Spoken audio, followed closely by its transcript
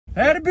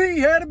Hattie B,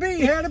 Hattie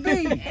B, Hattie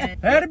B,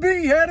 Hattie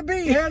B, Hattie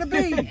B, Hattie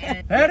B,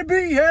 Hattie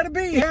B, Hattie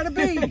B, Hattie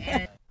B.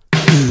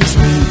 It's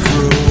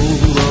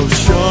Mlshd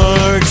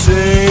Sharks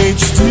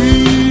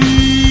HD.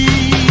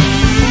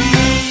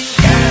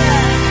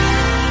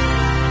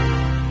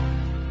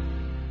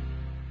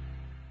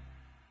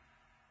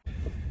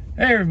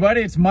 Hey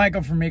everybody, it's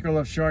Michael from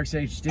Mlshd Sharks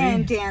HD.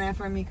 And Dana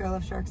from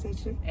Mlshd Sharks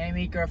HD. And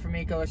Mika from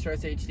Mlshd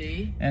Sharks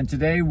HD. And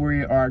today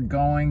we are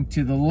going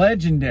to the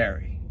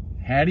legendary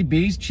Hattie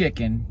B'S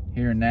Chicken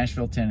here in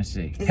Nashville,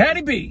 Tennessee.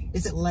 Hattie B!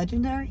 Is it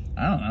legendary?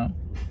 I don't know.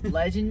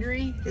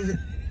 Legendary? Is it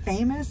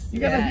famous? You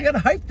gotta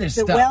hype this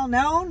Is stuff. it well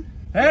known?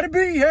 Hattie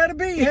B, Hattie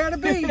B,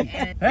 Hattie B,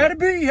 Hattie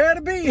B,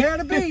 Hattie B,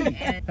 Hattie B,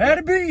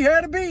 Hattie B,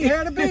 Hattie B,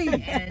 Hattie B.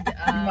 And,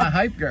 You're my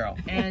hype girl.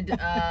 And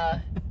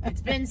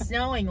it's been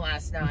snowing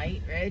last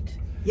night, right?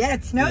 Yeah,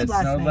 it snowed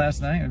last night. It snowed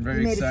last night. I'm very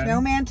You made excited. a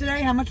snowman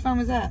today? How much fun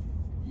was that?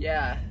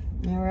 Yeah.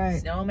 All right.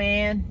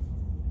 Snowman.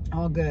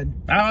 All good.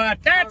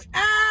 That's...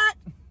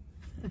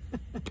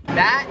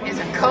 That is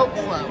a Coke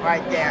float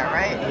right there,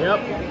 right? Yep.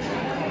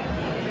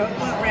 Coke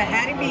float,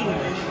 Hattie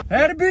B'S.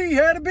 Hattie B,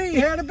 Hattie B,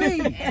 Hattie B.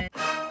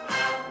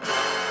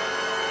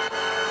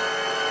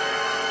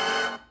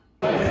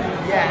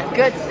 Yeah,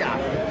 good stuff.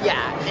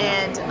 Yeah,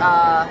 and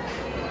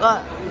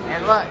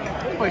look,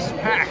 Place is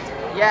packed.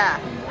 yeah,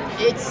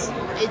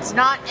 it's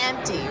not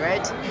empty,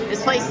 right?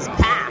 This place is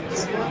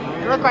packed.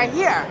 And look right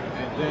here,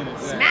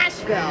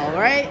 Smashville,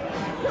 right?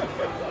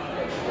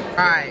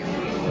 All right,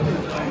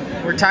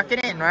 we're tucking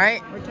in,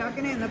 right? We're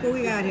tucking in. Look what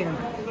we got here.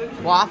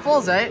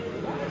 Waffles, right?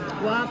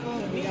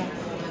 Waffles. We got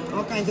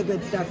all kinds of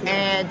good stuff here.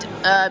 And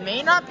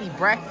may not be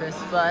breakfast,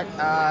 but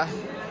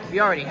we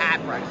already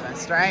had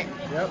breakfast, right?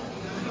 Yep.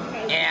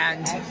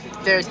 And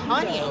there's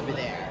honey over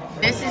there.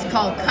 This is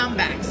called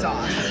comeback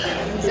sauce.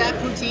 Is that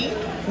poutine?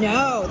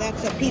 No,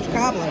 that's a peach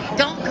cobbler.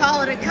 Don't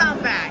call it a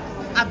comeback.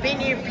 I've been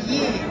here for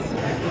years.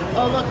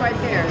 Oh, look right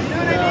there.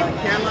 The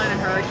Carolina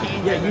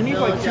Hurricanes. Yeah, you need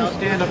like 2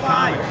 stand-up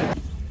comics.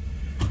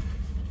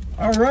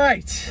 All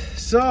right,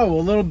 so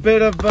a little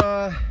bit of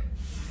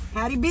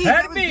Hattie B'S. Hattie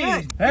That was B,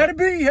 good. Hattie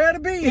B, Hattie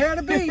B,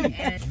 Hattie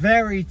B.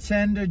 Very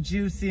tender,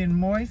 juicy, and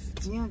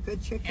moist. Yeah,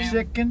 good chicken.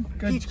 Chicken,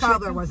 good Peach chicken.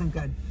 cobbler wasn't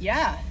good.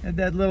 Yeah. Had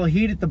that little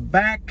heat at the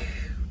back,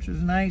 which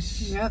was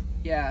nice. Yep.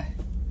 Yeah.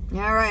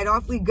 All right,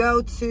 off we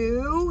go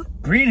to...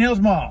 Green Hills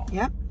Mall.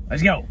 Yep.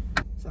 Let's go.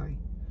 Sorry.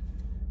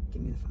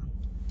 Give me the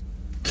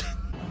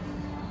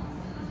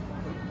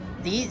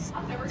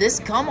phone. This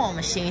gumball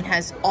machine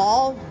has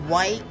all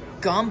white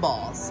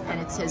gumballs, and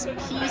it says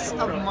peace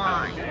of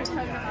mind.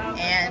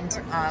 And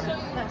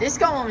this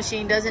gumball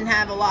machine doesn't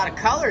have a lot of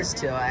colors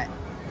to it.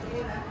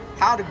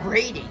 How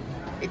degrading.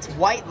 It's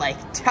white like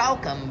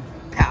talcum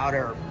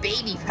powder,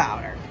 baby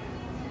powder.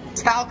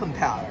 Talcum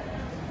powder.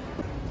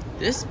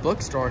 This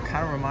bookstore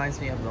kind of reminds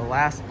me of the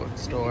last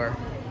bookstore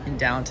in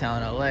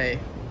downtown LA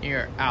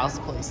near Al's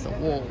Place, the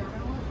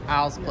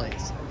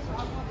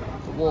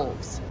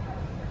Wolves.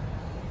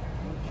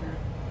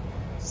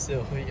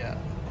 Sylvia,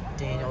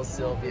 Daniel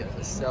Sylvia,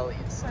 the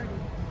Cellies.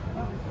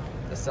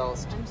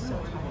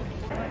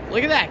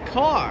 Look at that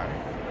car.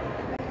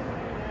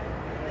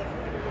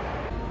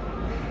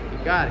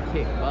 You gotta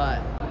kick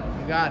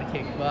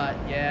butt.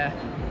 Yeah.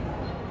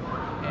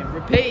 And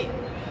repeat.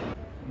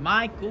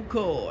 Michael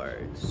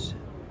Kors.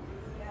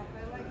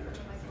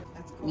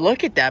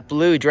 Look at that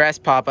blue dress,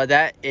 Papa.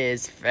 That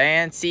is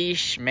fancy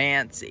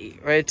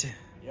schmancy, right?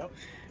 Yep.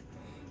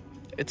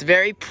 It's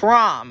very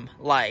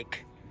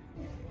prom-like.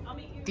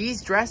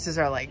 These dresses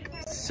are like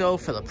so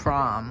for the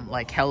prom,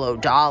 like Hello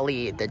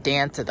Dolly, the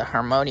dance at the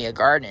Harmonia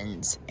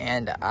Gardens,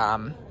 and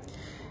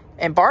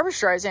Barbra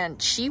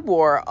Streisand, she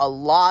wore a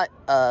lot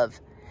of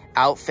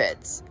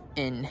outfits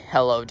in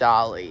Hello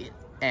Dolly,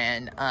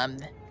 and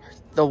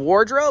the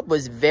wardrobe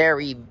was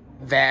very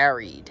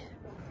varied.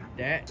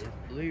 That is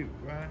blue,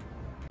 right?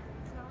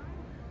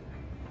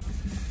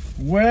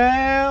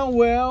 Well.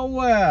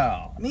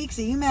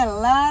 Meeksy, you met a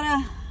lot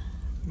of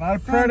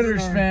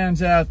Predators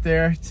fans out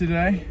there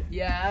today.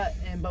 Yeah,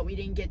 but we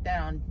didn't get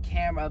that on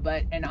camera.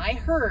 And I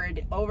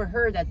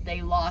overheard that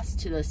they lost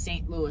to the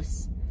St.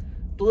 Louis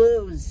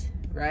Blues,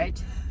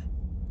 right?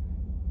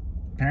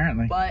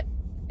 Apparently. But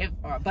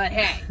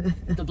hey,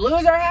 if the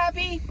Blues are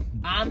happy,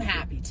 I'm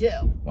happy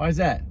too. Why is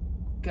that?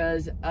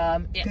 Because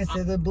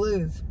they're the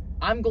Blues.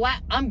 I'm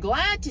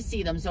glad to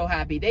see them so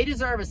happy. They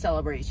deserve a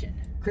celebration.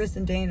 Chris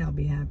and Dana will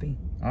be happy.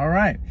 All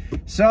right.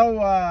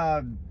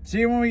 So,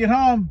 see you when we get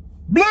home.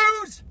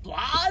 Blues!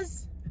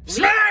 Blas?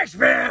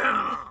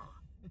 Smashville!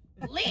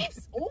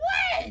 Leafs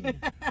win!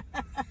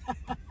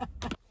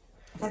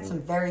 I've had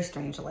some very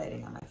strange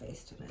lighting on my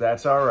face today.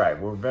 That's all right.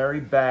 We're very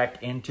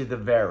back into the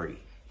very.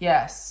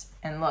 Yes,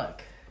 and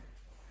look,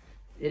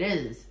 it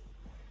is.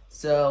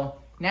 So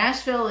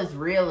Nashville is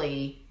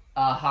really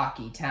a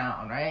hockey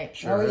town, right?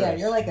 Sure yeah,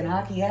 you're like in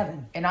hockey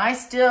heaven. And I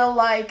still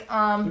like,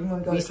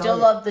 we still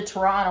love the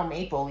Toronto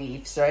Maple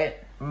Leafs, right?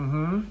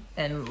 Mm-hmm.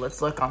 And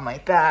let's look on my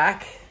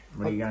back.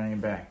 What do you got on your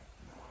back?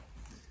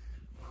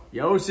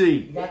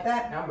 Yossi. You got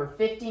that? Number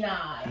 59.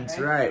 That's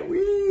right.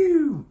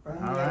 Woo! All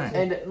right.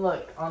 And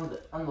look, on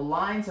the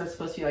lines are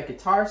supposed to be like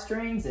guitar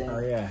strings and Oh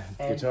yeah,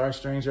 and- guitar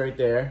strings right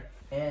there.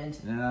 and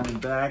And then on the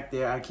back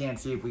there, I can't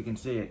see if we can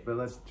see it, but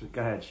let's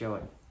go ahead, show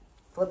it.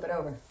 Flip it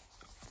over.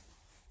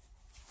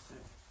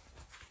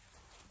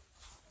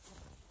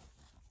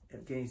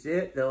 Can you see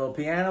it? The little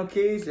piano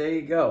keys. There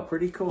you go.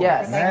 Pretty cool.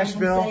 Yes. I heard them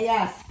Nashville, say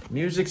yes.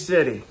 Music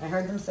City. I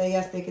heard them say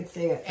yes, they could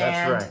see it.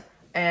 That's right.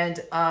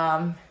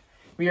 And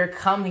we are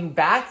coming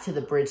back to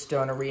the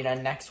Bridgestone Arena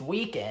next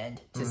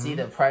weekend to see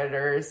the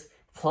Predators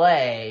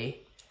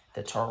play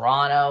the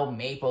Toronto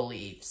Maple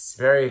Leafs.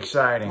 Very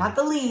exciting. Not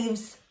the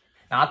leaves.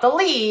 Not the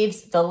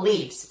Leaves, the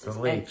Leafs. The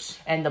Leafs.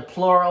 And the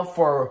plural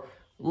for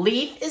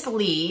leaf is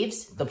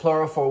leaves, the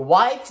plural for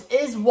wife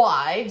is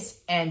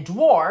wives, and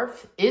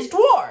dwarf is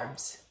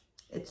dwarves.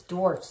 It's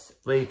dwarfs.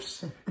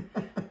 Leafs.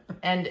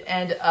 And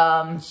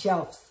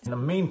Shelves. In the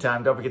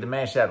meantime, don't forget to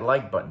mash that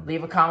like button.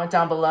 leave a comment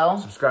down below.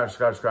 Subscribe.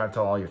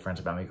 Tell all your friends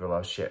about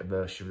Mlshd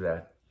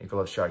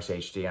Sharks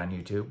HD on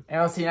YouTube.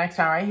 And I'll see you next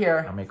time right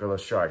here. I'm Mlshd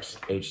Sharks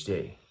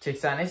HD. Check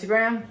us out on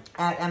Instagram.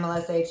 At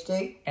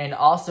MLSHD. And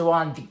also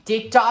on the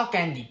TikTok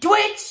and the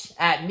Twitch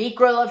at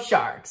Mlshd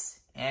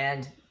Sharks.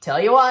 And tell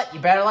you what, you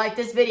better like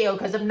this video,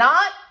 because if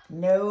not,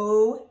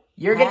 No.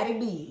 You're Hattie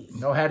gonna- B'S.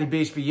 No Hattie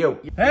B'S for you.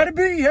 Hattie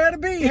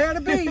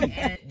B.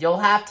 and you'll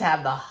have to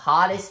have the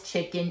hottest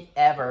chicken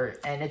ever.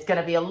 And it's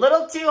going to be a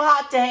little too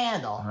hot to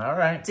handle. All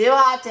right. Too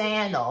hot to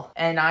handle.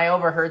 And I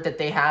overheard that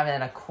they have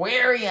an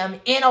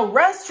aquarium in a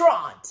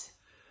restaurant.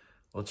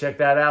 We'll check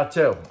that out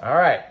too. All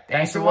right.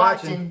 Thanks for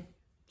watching.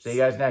 See you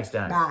guys next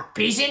time. Bye.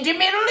 Peace into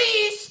Middle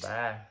East.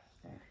 Bye.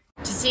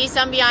 To see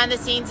some behind the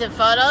scenes of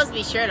photos,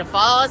 be sure to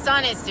follow us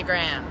on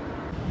Instagram.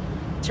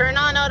 Turn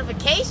on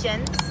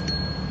notifications.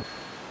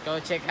 Go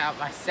check out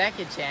my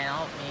second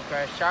channel,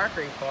 Mlshd Shark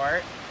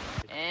Report.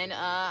 And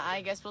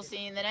I guess we'll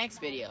see you in the next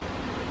video.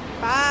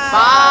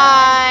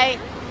 Bye.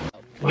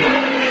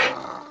 Bye.